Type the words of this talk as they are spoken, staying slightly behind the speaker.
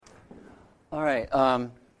All right.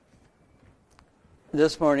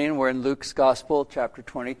 This morning we're in Luke's Gospel, chapter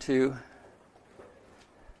 22.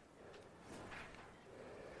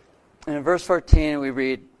 And in verse 14 we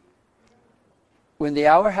read, "When the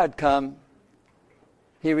hour had come,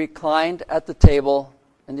 he reclined at the table,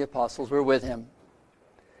 and the apostles were with him.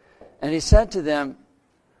 And he said to them,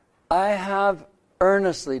 'I have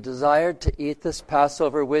earnestly desired to eat this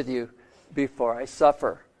Passover with you before I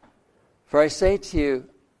suffer. For I say to you,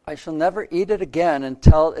 I shall never eat it again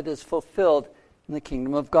until it is fulfilled in the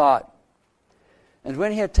kingdom of God.' And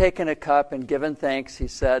when he had taken a cup and given thanks, he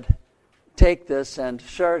said, 'Take this and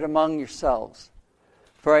share it among yourselves.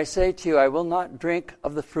 For I say to you, I will not drink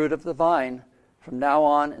of the fruit of the vine from now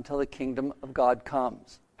on until the kingdom of God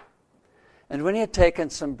comes.' And when he had taken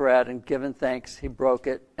some bread and given thanks, he broke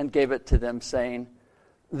it and gave it to them, saying,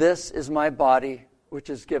 'This is my body, which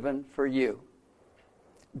is given for you.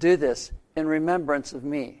 Do this in remembrance of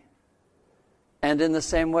me.' And in the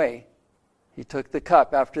same way, he took the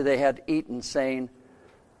cup after they had eaten, saying,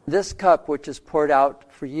 'This cup which is poured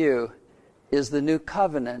out for you is the new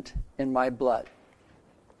covenant in my blood.'"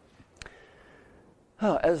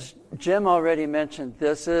 As Jim already mentioned,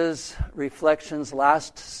 this is Reflections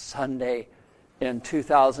last Sunday in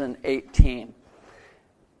 2018.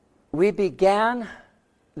 We began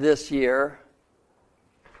this year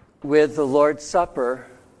with the Lord's Supper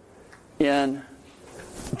in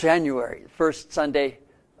January, first Sunday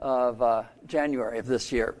of January of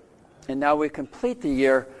this year. And now we complete the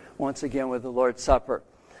year once again with the Lord's Supper.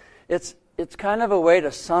 It's kind of a way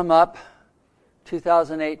to sum up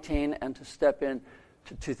 2018 and to step in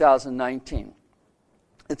to 2019.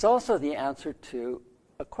 It's also the answer to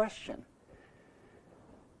a question.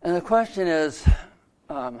 And the question is,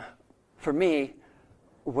 for me,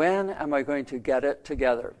 when am I going to get it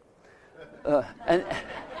together?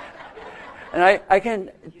 And I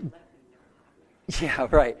can, yeah,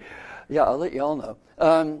 right. Yeah, I'll let you all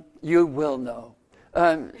know. You will know.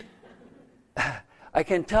 I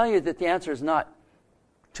can tell you that the answer is not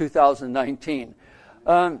 2019.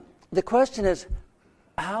 The question is,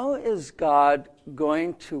 how is God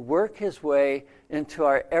going to work his way into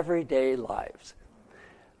our everyday lives?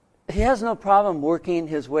 He has no problem working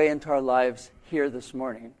his way into our lives here this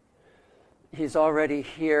morning. He's already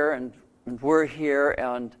here, and we're here,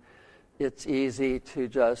 and it's easy to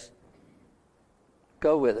just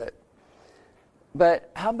go with it.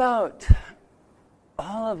 But how about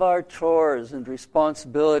all of our chores and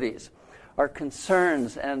responsibilities, our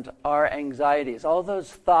concerns and our anxieties, all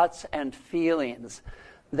those thoughts and feelings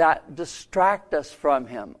that distract us from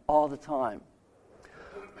him all the time?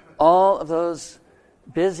 All of those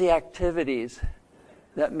busy activities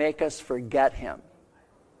that make us forget him.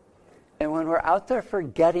 And when we're out there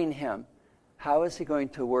forgetting him, how is he going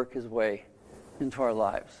to work his way into our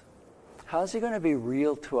lives? How is he going to be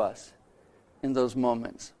real to us in those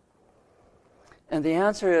moments? And the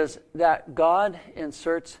answer is that God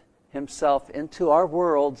inserts himself into our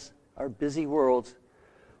worlds, our busy worlds,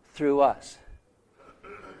 through us.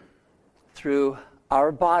 Through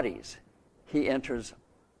our bodies, he enters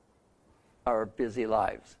our busy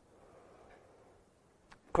lives.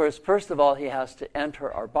 Of course, first of all, he has to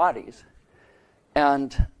enter our bodies.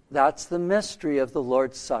 And that's the mystery of the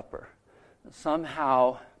Lord's Supper.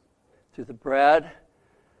 Somehow, through the bread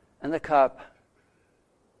and the cup,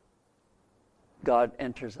 God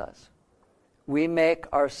enters us. We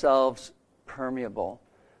make ourselves permeable.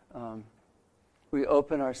 We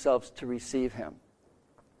open ourselves to receive him.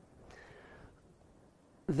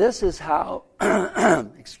 This is how,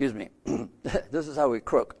 excuse me, this is how we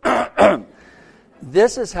croak.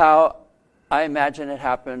 This is how I imagine it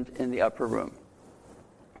happened in the upper room.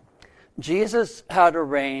 Jesus had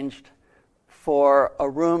arranged for a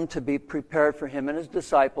room to be prepared for him and his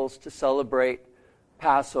disciples to celebrate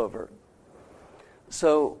Passover.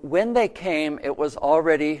 So when they came, it was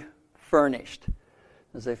already furnished.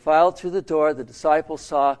 As they filed through the door, the disciples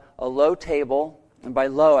saw a low table, and by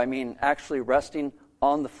low I mean actually resting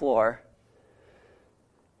on the floor,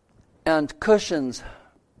 and cushions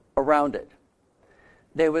around it.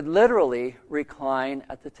 They would literally recline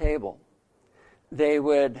at the table. They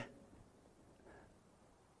would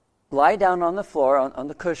lie down on the floor, on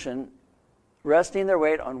the cushion, resting their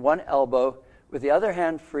weight on one elbow, with the other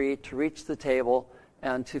hand free to reach the table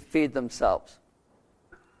and to feed themselves.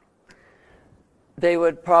 They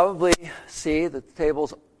would probably see that the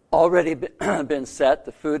table's already been set,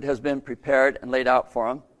 the food has been prepared and laid out for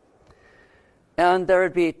them, and there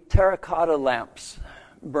would be terracotta lamps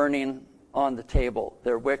burning on the table,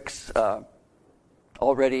 their wicks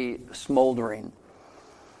already smoldering.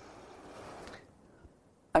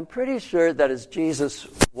 I'm pretty sure that as Jesus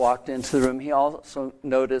walked into the room, he also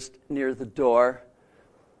noticed near the door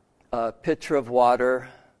a pitcher of water,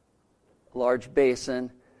 a large basin,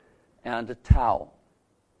 and a towel.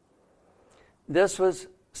 This was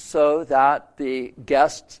so that the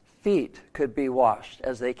guests' feet could be washed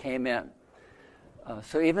as they came in.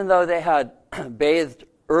 So even though they had bathed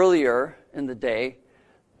earlier in the day,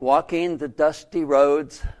 walking the dusty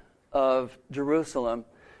roads of Jerusalem,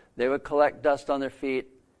 they would collect dust on their feet.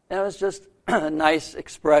 And it was just a nice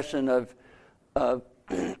expression of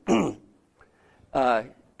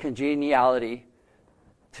congeniality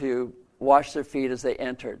to wash their feet as they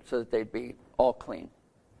entered so that they'd be all clean.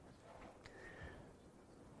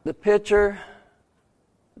 The pitcher,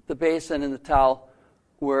 the basin, and the towel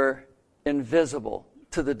were invisible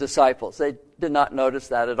to the disciples. They did not notice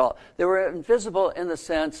that at all. They were invisible in the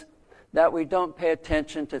sense that we don't pay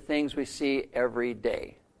attention to things we see every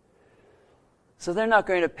day. So they're not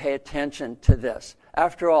going to pay attention to this.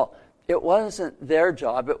 After all, it wasn't their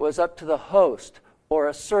job. It was up to the host or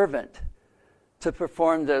a servant to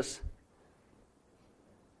perform this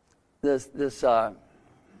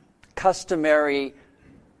customary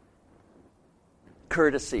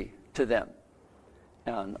courtesy to them.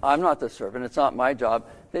 And I'm not the servant. It's not my job.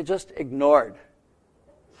 They just ignored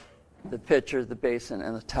the pitcher, the basin,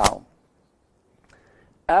 and the towel.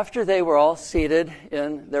 After they were all seated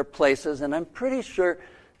in their places, and I'm pretty sure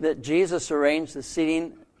that Jesus arranged the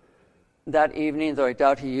seating that evening, though I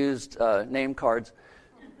doubt he used name cards.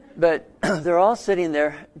 But they're all sitting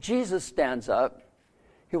there. Jesus stands up.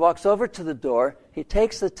 He walks over to the door. He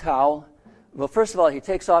takes the towel. Well, first of all, he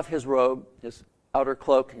takes off his robe, his outer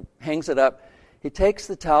cloak. He hangs it up. He takes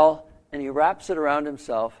the towel and he wraps it around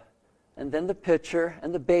himself, and then the pitcher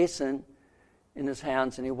and the basin in his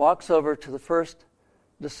hands, and he walks over to the first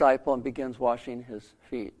disciple and begins washing his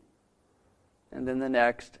feet. And then the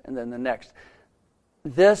next, and then the next.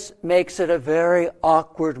 This makes it a very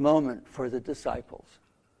awkward moment for the disciples.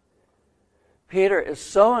 Peter is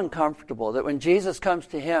so uncomfortable that when Jesus comes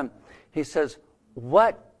to him, he says,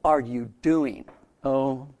 "What are you doing?"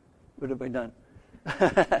 Oh, what have I done?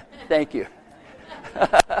 Thank you.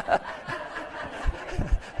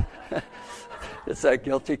 It's that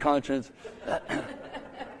guilty conscience.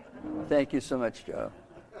 Thank you so much, Joe.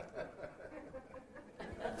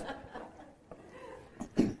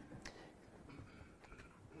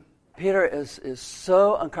 Peter is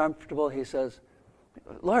so uncomfortable, he says,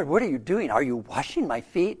 "Lord, what are you doing? Are you washing my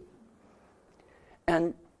feet?"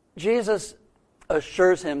 And Jesus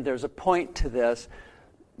assures him there's a point to this.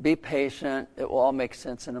 Be patient. It will all make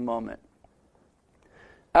sense in a moment.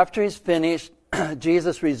 After he's finished,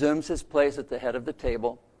 Jesus resumes his place at the head of the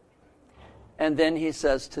table. And then he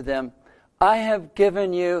says to them, "I have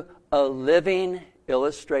given you a living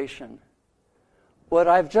illustration. What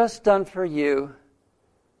I've just done for you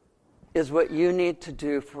is what you need to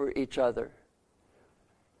do for each other.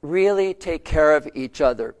 Really take care of each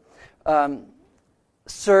other.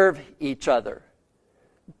 Serve each other.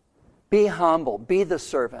 Be humble. Be the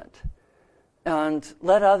servant. And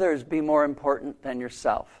let others be more important than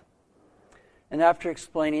yourself." And after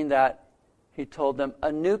explaining that, he told them,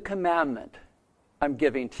 "A new commandment I'm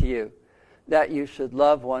giving to you, that you should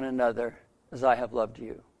love one another as I have loved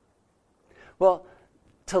you." Well,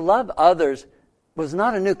 to love others was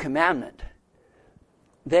not a new commandment.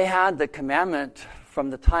 They had the commandment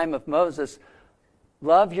from the time of Moses,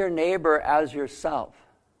 love your neighbor as yourself.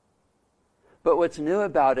 But what's new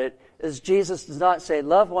about it is Jesus does not say,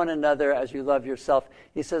 love one another as you love yourself.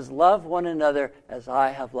 He says, love one another as I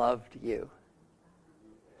have loved you.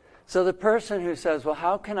 So the person who says, well,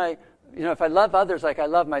 how can I, if I love others like I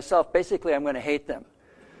love myself, basically I'm going to hate them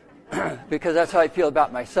because that's how I feel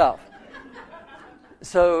about myself.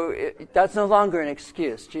 So that's no longer an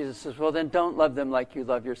excuse. Jesus says, well, then don't love them like you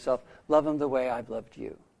love yourself. Love them the way I've loved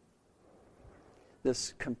you.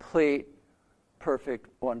 This complete, perfect,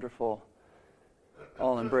 wonderful,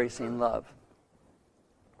 all-embracing love.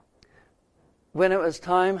 When it was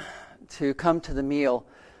time to come to the meal,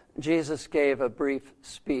 Jesus gave a brief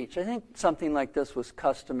speech. I think something like this was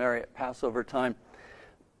customary at Passover time,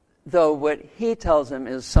 though what he tells them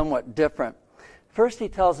is somewhat different. First, he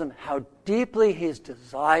tells them how deeply he's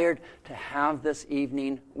desired to have this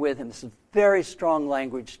evening with him. This is very strong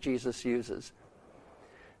language Jesus uses.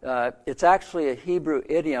 It's actually a Hebrew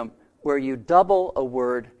idiom where you double a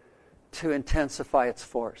word to intensify its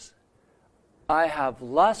force. I have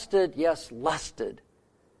lusted, yes, lusted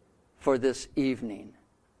for this evening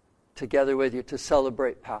together with you to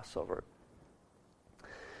celebrate Passover.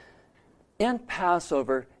 In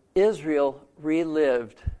Passover, Israel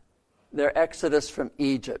relived their exodus from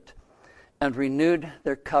Egypt. and renewed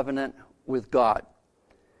their covenant with God.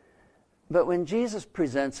 But when Jesus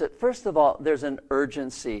presents it, first of all, there's an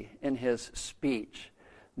urgency in his speech.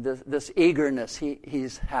 This eagerness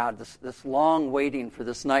he's had, this long waiting for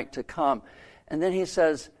this night to come. And then he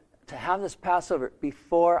says, to have this Passover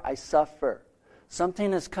before I suffer.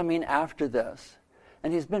 Something is coming after this.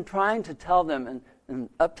 And he's been trying to tell them, and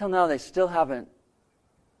up till now they still haven't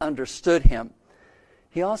understood him.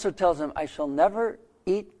 He also tells them, I shall never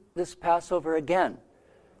eat this Passover again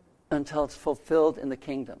until it's fulfilled in the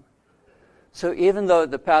kingdom. So even though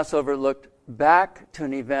the Passover looked back to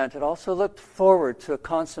an event, it also looked forward to a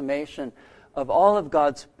consummation of all of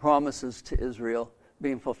God's promises to Israel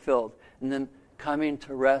being fulfilled and then coming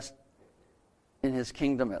to rest in his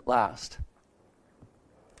kingdom at last.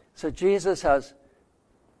 So Jesus has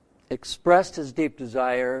expressed his deep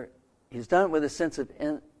desire. He's done it with a sense of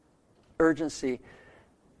urgency.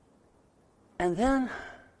 And then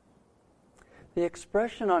the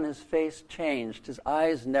expression on his face changed. His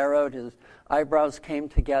eyes narrowed, his eyebrows came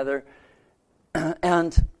together,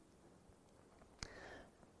 and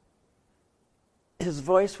his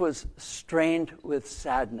voice was strained with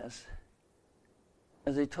sadness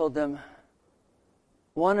as he told them,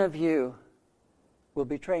 one of you will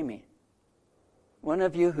betray me. One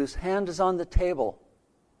of you whose hand is on the table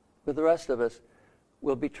with the rest of us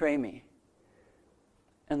will betray me.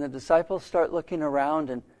 And the disciples start looking around,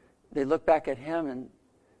 and they look back at him and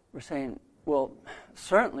were saying, well,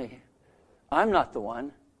 certainly I'm not the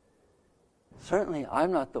one. Certainly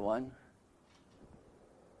I'm not the one.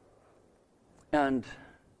 And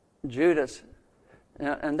Judas,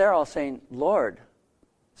 and they're all saying, Lord,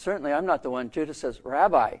 certainly I'm not the one. Judas says,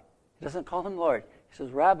 Rabbi. He doesn't call him Lord. He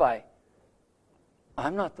says, Rabbi,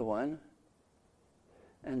 I'm not the one.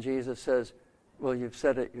 And Jesus says, well, you've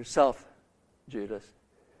said it yourself, Judas.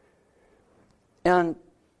 And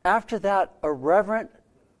after that, a reverent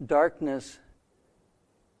darkness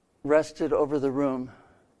rested over the room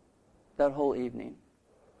that whole evening.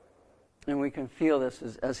 And we can feel this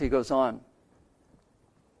as he goes on.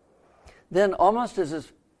 Then, almost as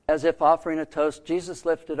if offering a toast, Jesus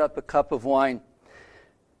lifted up a cup of wine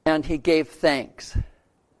and he gave thanks.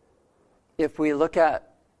 If we look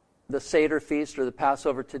at the Seder feast or the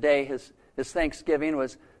Passover today, his thanksgiving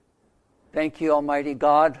was, thank you, Almighty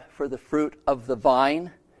God, for the fruit of the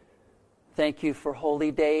vine. Thank you for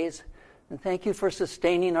holy days. And thank you for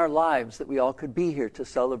sustaining our lives that we all could be here to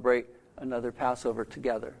celebrate another Passover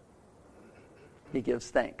together. He gives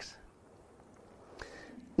thanks.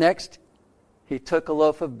 Next, he took a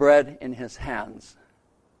loaf of bread in his hands.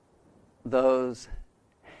 Those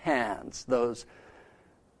hands, those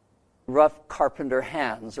rough carpenter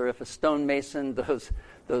hands, or if a stonemason,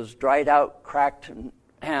 those dried out, cracked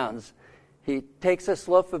hands. He takes this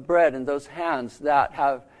loaf of bread and those hands that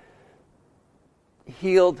have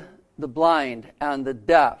healed the blind and the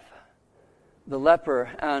deaf, the leper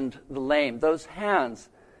and the lame, those hands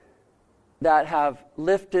that have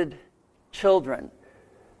lifted children,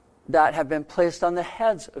 that have been placed on the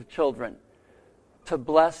heads of children to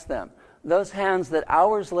bless them, those hands that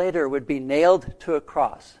hours later would be nailed to a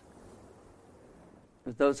cross.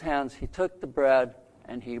 With those hands, he took the bread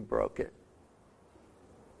and he broke it.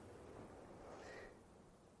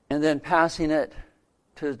 And then passing it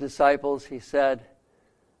to his disciples, he said,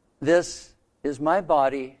 this is my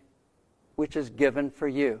body, which is given for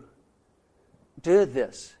you. Do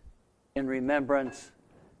this in remembrance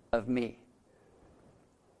of me.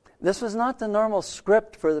 This was not the normal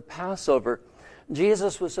script for the Passover.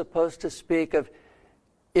 Jesus was supposed to speak of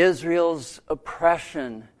Israel's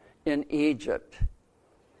oppression in Egypt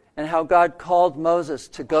and how God called Moses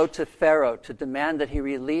to go to Pharaoh to demand that he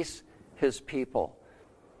release his people.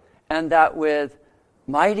 And that with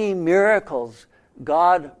mighty miracles,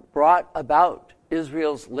 God brought about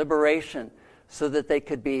Israel's liberation so that they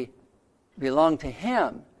could belong to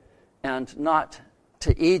him and not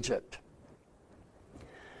to Egypt.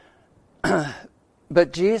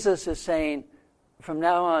 But Jesus is saying, from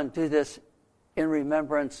now on, do this in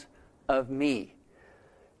remembrance of me.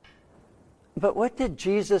 But what did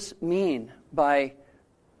Jesus mean by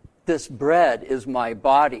this bread is my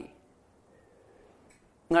body?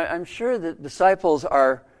 Now, I'm sure the disciples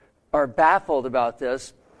are baffled about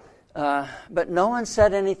this, but no one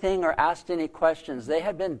said anything or asked any questions. They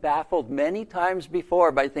had been baffled many times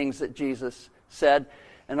before by things that Jesus said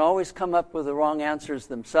and always come up with the wrong answers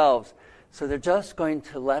themselves. So they're just going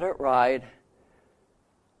to let it ride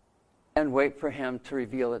and wait for him to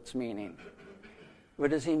reveal its meaning.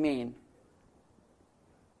 What does he mean?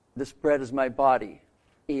 This bread is my body.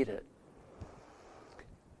 Eat it.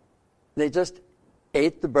 They just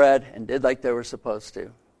ate the bread and did like they were supposed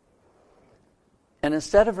to. And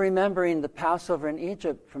instead of remembering the Passover in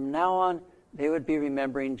Egypt, from now on, they would be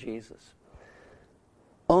remembering Jesus.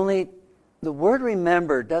 Only the word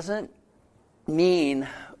remember doesn't mean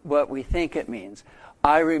what we think it means.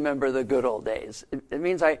 I remember the good old days. It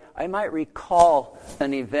means I might recall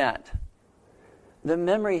an event. The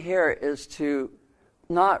memory here is to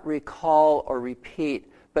not recall or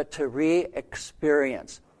repeat, but to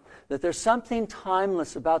re-experience. That there's something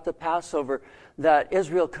timeless about the Passover that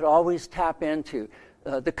Israel could always tap into.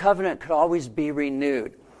 The covenant could always be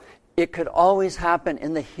renewed. It could always happen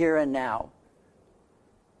in the here and now.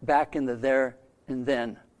 Back in the there and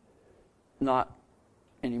then. Not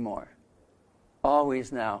anymore.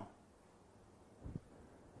 Always now.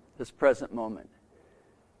 This present moment.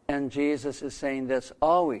 And Jesus is saying this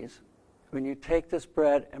always. When you take this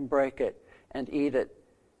bread and break it and eat it,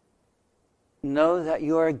 know that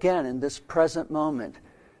you are again in this present moment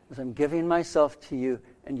as I'm giving myself to you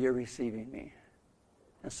and you're receiving me.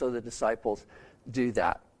 And so the disciples do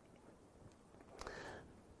that.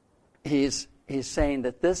 He's saying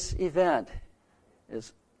that this event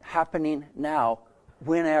is happening now,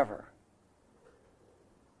 whenever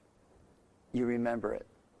you remember it,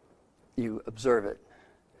 you observe it.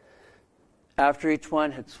 After each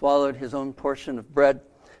one had swallowed his own portion of bread,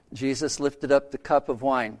 Jesus lifted up the cup of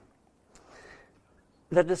wine.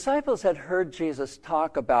 The disciples had heard Jesus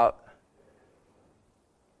talk about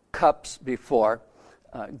cups before,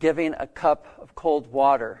 giving a cup of cold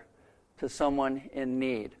water to someone in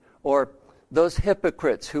need. Or those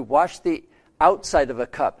hypocrites who wash the outside of a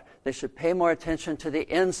cup, they should pay more attention to the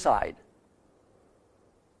inside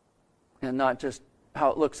and not just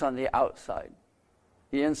how it looks on the outside.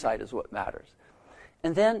 The inside is what matters.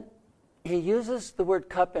 And then he uses the word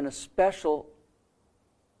cup in a special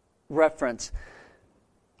reference.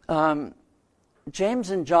 James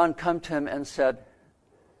and John come to him and said,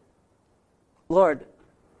 Lord,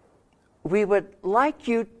 we would like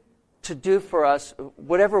you to do for us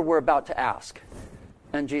whatever we're about to ask.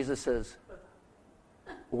 And Jesus says,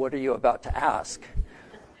 what are you about to ask?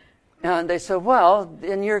 And they said, well,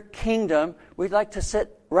 in your kingdom, we'd like to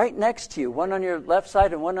sit right next to you, one on your left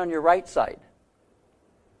side and one on your right side.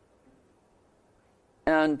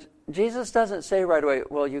 And Jesus doesn't say right away,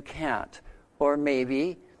 well, you can't, or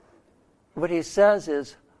maybe. What he says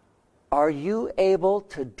is, are you able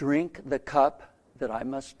to drink the cup that I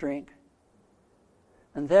must drink?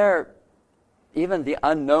 And there, even the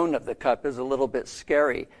unknown of the cup is a little bit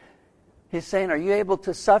scary. He's saying, are you able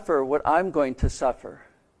to suffer what I'm going to suffer?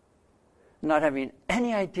 Not having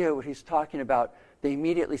any idea what he's talking about, they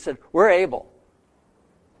immediately said, we're able.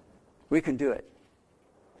 We can do it.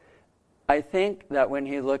 I think that when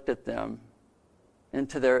he looked at them,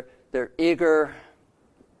 into their eager,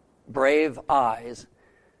 brave eyes,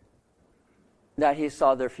 that he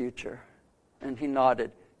saw their future. And he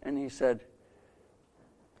nodded and he said,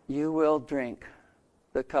 you will drink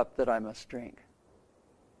the cup that I must drink.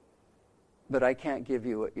 But I can't give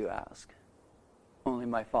you what you ask. Only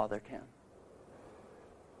my Father can.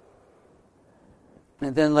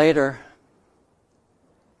 And then later,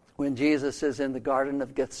 when Jesus is in the Garden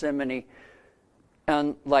of Gethsemane,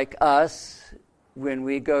 and like us, when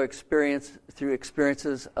we go through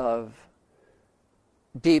experiences of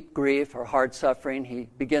deep grief or hard suffering, he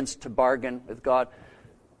begins to bargain with God.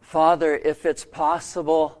 Father, if it's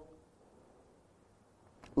possible,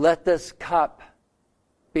 let this cup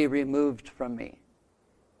be removed from me.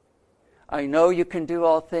 I know you can do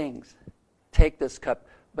all things. Take this cup,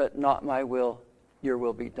 but not my will, your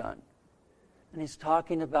will be done. And he's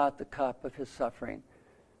talking about the cup of his suffering,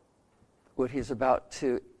 what he's about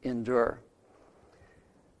to endure.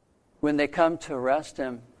 When they come to arrest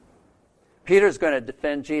him, Peter's going to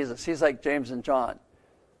defend Jesus. He's like James and John.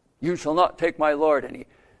 You shall not take my Lord. And he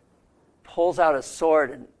pulls out a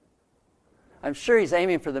sword, and I'm sure he's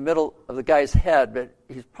aiming for the middle of the guy's head, but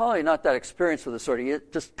he's probably not that experienced with a sword. He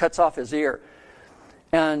just cuts off his ear.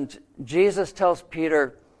 And Jesus tells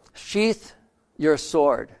Peter, sheath your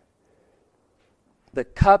sword. The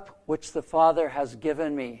cup which the Father has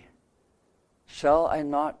given me, shall I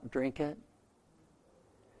not drink it?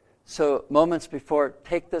 So moments before,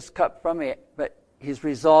 take this cup from me, but he's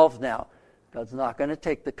resolved now. God's not going to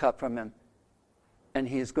take the cup from him, and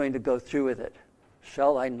he's going to go through with it.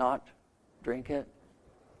 Shall I not drink it?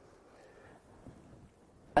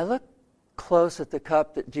 I look close at the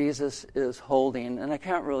cup that Jesus is holding, and I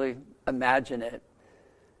can't really imagine it.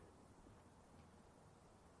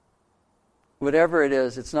 Whatever it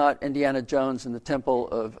is, it's not Indiana Jones in the temple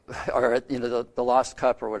of, or the lost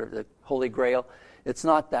cup or whatever, the Holy Grail. It's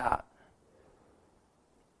not that.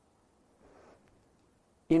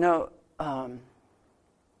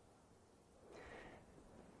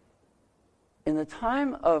 in the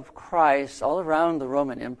time of Christ, all around the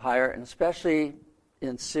Roman Empire, and especially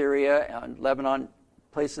in Syria and Lebanon,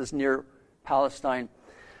 places near Palestine,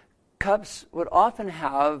 cups would often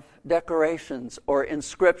have decorations or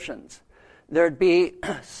inscriptions. There'd be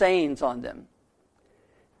sayings on them.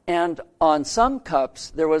 And on some cups,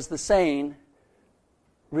 there was the saying,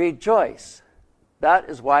 "Rejoice. That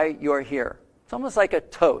is why you're here." It's almost like a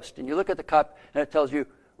toast. And you look at the cup and it tells you,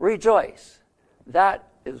 "Rejoice. That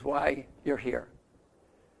is why you're here."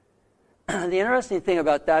 The interesting thing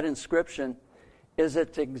about that inscription is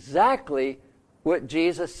it's exactly what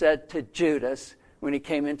Jesus said to Judas when he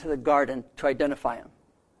came into the garden to identify him.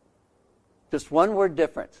 Just one word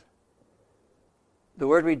difference. The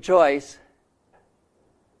word rejoice,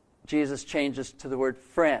 Jesus changes to the word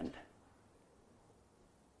friend.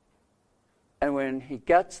 And when he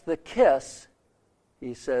gets the kiss,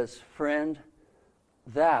 he says, "Friend,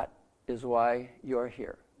 that is why you're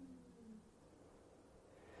here."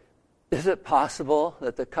 Is it possible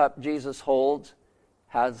that the cup Jesus holds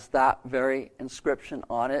has that very inscription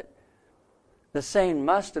on it? The saying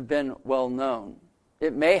must have been well known.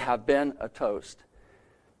 It may have been a toast.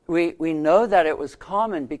 We know that it was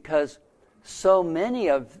common because so many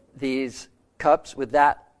of these cups with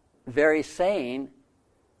that very saying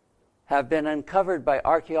have been uncovered by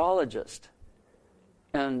archaeologists.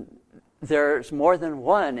 And there's more than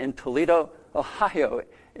one in Toledo, Ohio,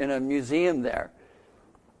 in a museum there.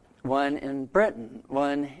 One in Britain,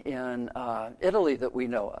 one in Italy that we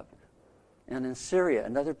know of, and in Syria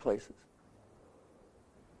and other places.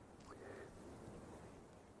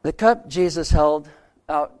 The cup Jesus held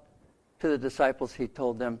out to the disciples, he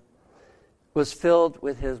told them, was filled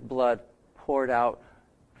with his blood poured out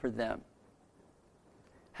for them.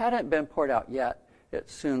 Hadn't been poured out yet, it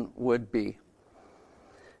soon would be.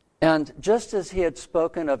 And just as he had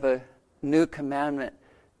spoken of a new commandment,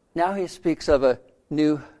 now he speaks of a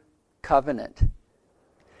new covenant.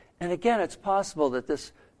 And again, it's possible that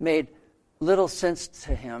this made little sense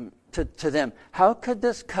to them. How could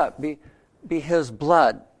this cup be his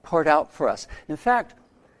blood poured out for us? In fact,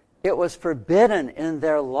 it was forbidden in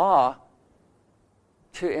their law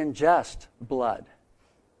to ingest blood.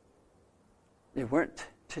 They weren't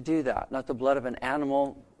to do that, not the blood of an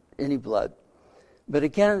animal, any blood. But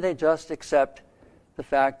again, they just accept the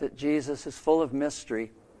fact that Jesus is full of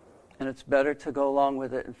mystery, and it's better to go along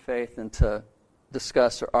with it in faith than to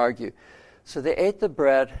discuss or argue. So they ate the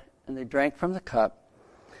bread and they drank from the cup,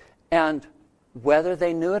 and whether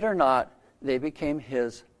they knew it or not, they became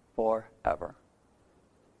his forever.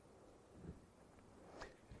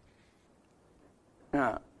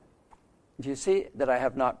 Now, do you see that I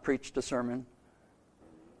have not preached a sermon?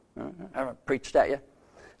 I haven't preached at you.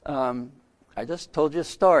 I just told you a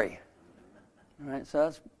story. All right, so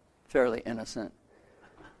that's fairly innocent.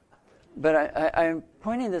 But I'm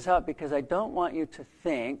pointing this out because I don't want you to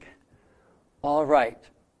think, all right,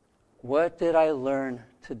 what did I learn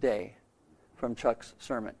today from Chuck's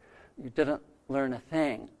sermon? You didn't learn a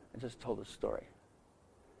thing. I just told a story.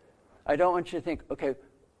 I don't want you to think, okay,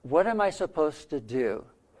 what am I supposed to do?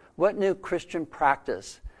 What new Christian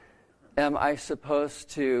practice am I supposed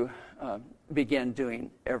to begin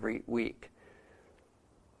doing every week?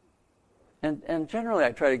 And generally,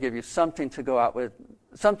 I try to give you something to go out with,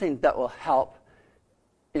 something that will help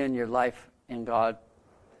in your life in God.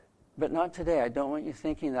 But not today. I don't want you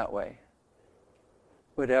thinking that way.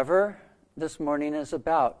 Whatever this morning is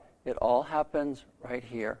about, it all happens right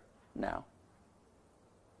here, now.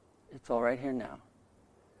 It's all right here now.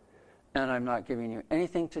 And I'm not giving you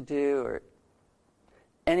anything to do or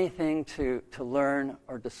anything to learn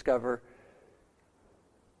or discover.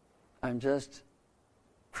 I'm just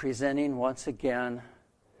presenting once again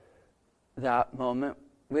that moment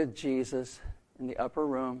with Jesus in the upper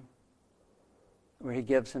room where he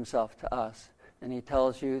gives himself to us. And he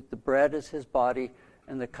tells you the bread is his body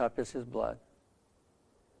and the cup is his blood.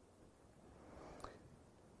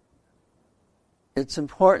 It's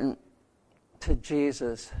important to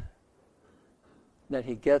Jesus that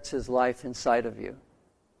he gets his life inside of you.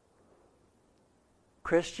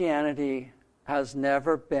 Christianity has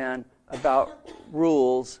never been about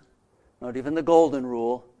rules, not even the golden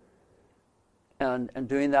rule, and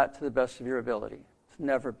doing that to the best of your ability. It's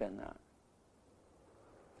never been that.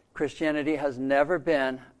 Christianity has never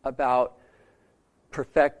been about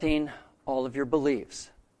perfecting all of your beliefs,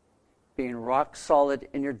 being rock solid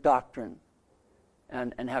in your doctrine,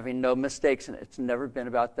 and having no mistakes in it. It's never been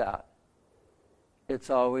about that. It's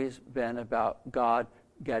always been about God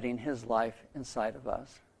getting his life inside of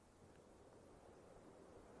us.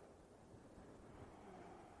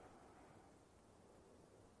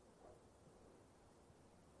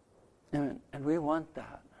 And we want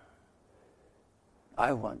that.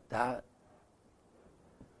 I want that.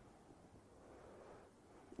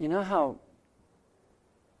 You know how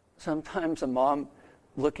sometimes a mom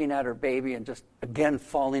looking at her baby and just again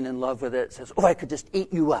falling in love with it says, "Oh, I could just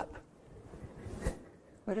eat you up."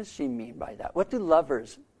 What does she mean by that? What do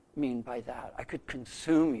lovers mean by that? I could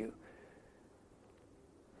consume you.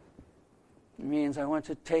 It means I want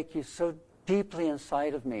to take you so deeply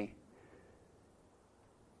inside of me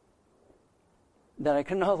that I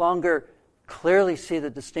can no longer clearly see the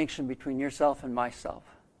distinction between yourself and myself.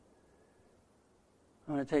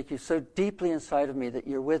 I want to take you so deeply inside of me that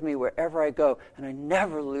you're with me wherever I go, and I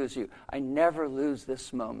never lose you. I never lose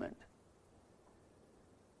this moment.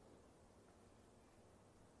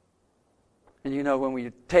 And you know, when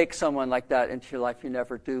you take someone like that into your life, you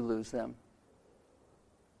never do lose them.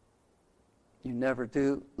 You never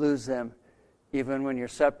do lose them. Even when you're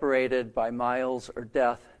separated by miles or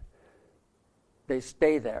death, they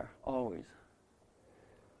stay there always.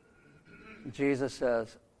 Jesus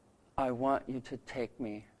says, I want you to take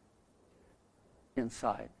me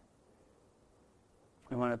inside.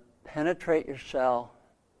 I want to penetrate your shell.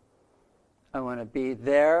 I want to be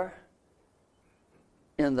there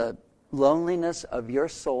in the loneliness of your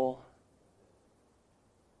soul.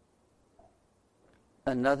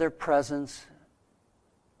 Another presence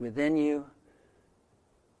within you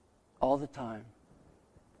all the time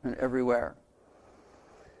and everywhere.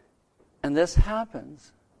 And this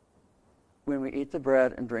happens when we eat the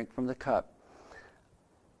bread and drink from the cup.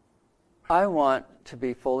 I want to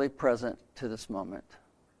be fully present to this moment.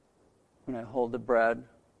 When I hold the bread,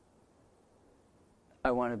 I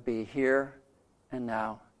want to be here and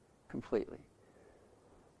now completely.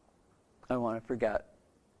 I want to forget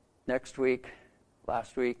next week,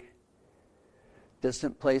 last week,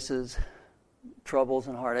 distant places, troubles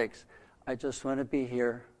and heartaches. I just want to be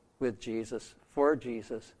here with Jesus, for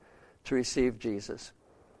Jesus, to receive Jesus.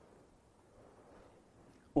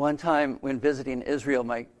 One time when visiting Israel,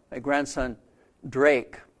 my grandson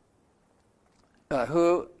Drake,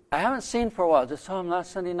 who I haven't seen for a while, just saw him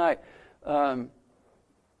last Sunday night,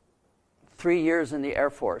 3 years in the Air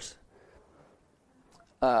Force.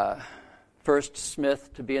 First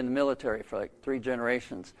Smith to be in the military for like 3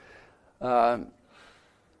 generations. But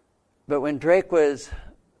when Drake was,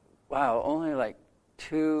 only like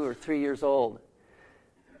 2 or 3 years old,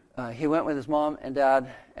 he went with his mom and dad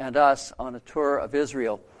and us on a tour of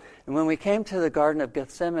Israel. And when we came to the Garden of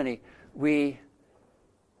Gethsemane, we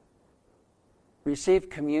received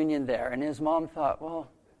communion there. And his mom thought,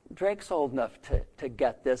 well, Drake's old enough to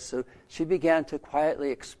get this. So she began to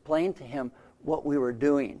quietly explain to him what we were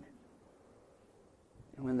doing.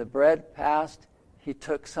 And when the bread passed, he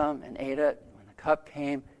took some and ate it. When the cup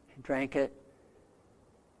came, he drank it.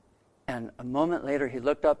 And a moment later, he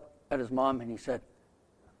looked up at his mom and he said,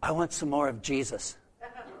 I want some more of Jesus.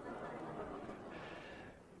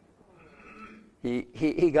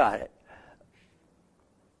 He got it.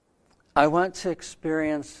 I want to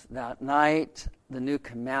experience that night, the new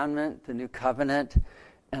commandment, the new covenant,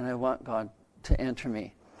 and I want God to enter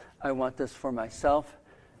me. I want this for myself,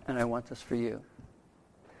 and I want this for you.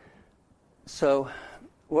 So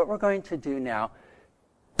what we're going to do now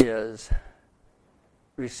is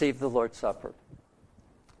receive the Lord's Supper.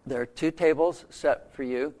 There are 2 tables set for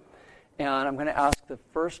you, and I'm going to ask the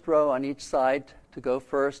first row on each side to go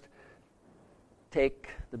first. Take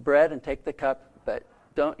the bread and take the cup, but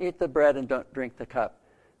don't eat the bread and don't drink the cup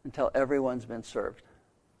until everyone's been served.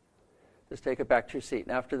 Just take it back to your seat.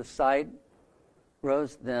 And after the side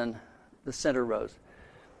rows, then the center rows.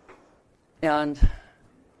 And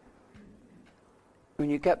when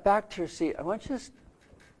you get back to your seat, I want you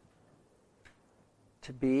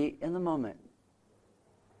to be in the moment.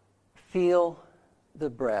 Feel the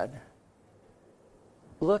bread.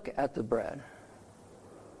 Look at the bread.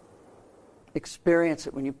 Experience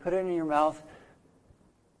it. When you put it in your mouth,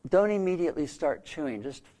 don't immediately start chewing.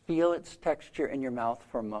 Just feel its texture in your mouth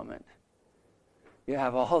for a moment. You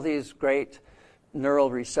have all these great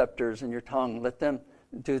neural receptors in your tongue. Let them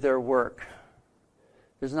do their work.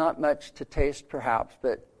 There's not much to taste, perhaps,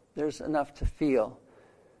 but there's enough to feel.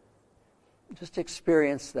 Just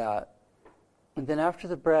experience that. And then after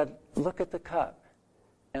the bread, look at the cup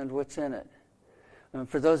and what's in it.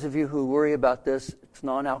 For those of you who worry about this, it's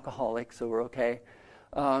non-alcoholic, so we're okay.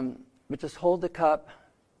 But just hold the cup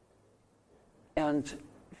and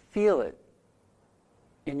feel it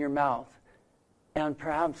in your mouth. And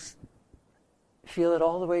perhaps feel it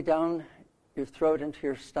all the way down your throat into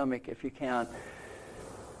your stomach if you can.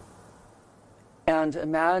 And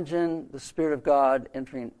imagine the Spirit of God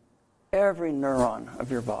entering every neuron of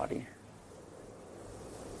your body.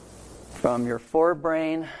 from your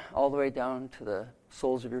forebrain all the way down to the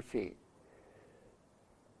soles of your feet.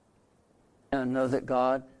 And know that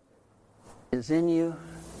God is in you,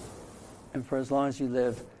 and for as long as you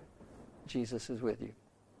live, Jesus is with you.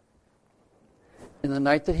 In the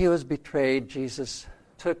night that he was betrayed, Jesus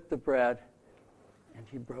took the bread and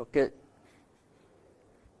he broke it.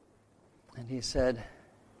 And he said,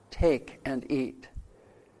 "Take and eat.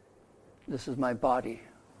 This is my body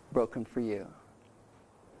broken for you."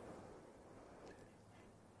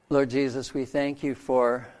 Lord Jesus, we thank you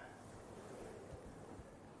for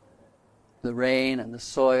the rain and the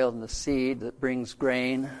soil and the seed that brings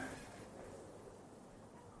grain,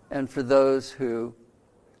 and for those who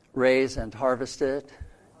raise and harvest it,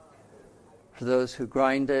 for those who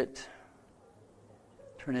grind it,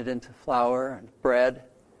 turn it into flour and bread.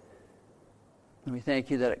 And we thank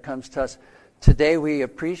you that it comes to us. Today we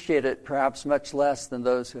appreciate it perhaps much less than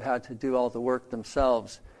those who had to do all the work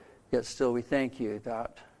themselves, yet still we thank you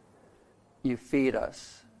that you feed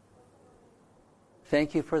us.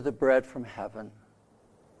 Thank you for the bread from heaven.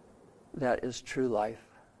 That is true life.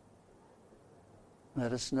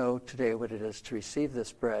 Let us know today what it is to receive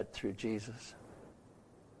this bread through Jesus.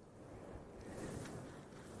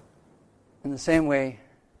 In the same way,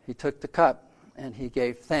 he took the cup and he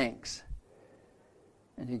gave thanks.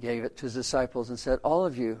 And he gave it to his disciples and said, "All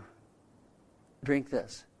of you, drink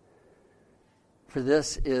this. For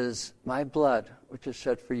this is my blood, which is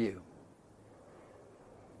shed for you."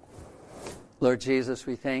 Lord Jesus,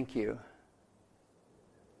 we thank you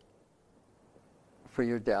for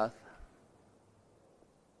your death.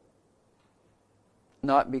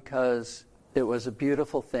 Not because it was a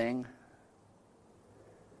beautiful thing,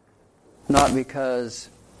 not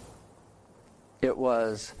because it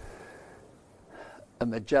was a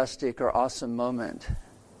majestic or awesome moment.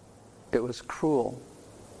 It was cruel.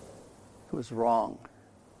 It was wrong.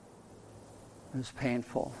 It was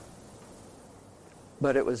painful.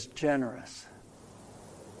 But it was generous.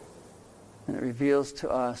 And it reveals to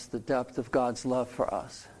us the depth of God's love for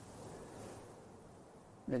us.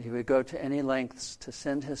 That he would go to any lengths to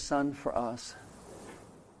send his Son for us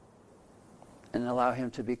and allow him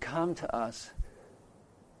to become to us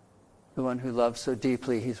the one who loves so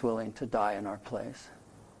deeply he's willing to die in our place.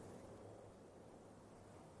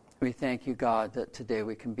 We thank you, God, that today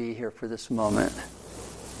we can be here for this moment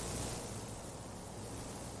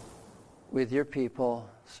with your people,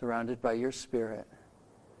 surrounded by your Spirit,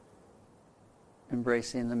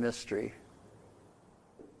 embracing the mystery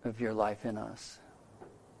of your life in us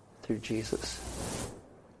through Jesus.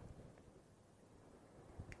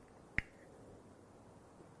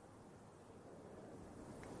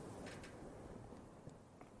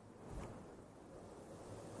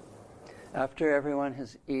 After everyone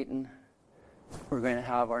has eaten, we're going to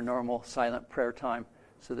have our normal silent prayer time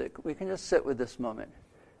so that we can just sit with this moment,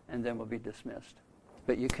 and then we'll be dismissed.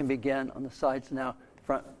 But you can begin on the sides now,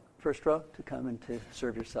 front, first row, to come and to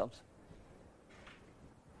serve yourselves.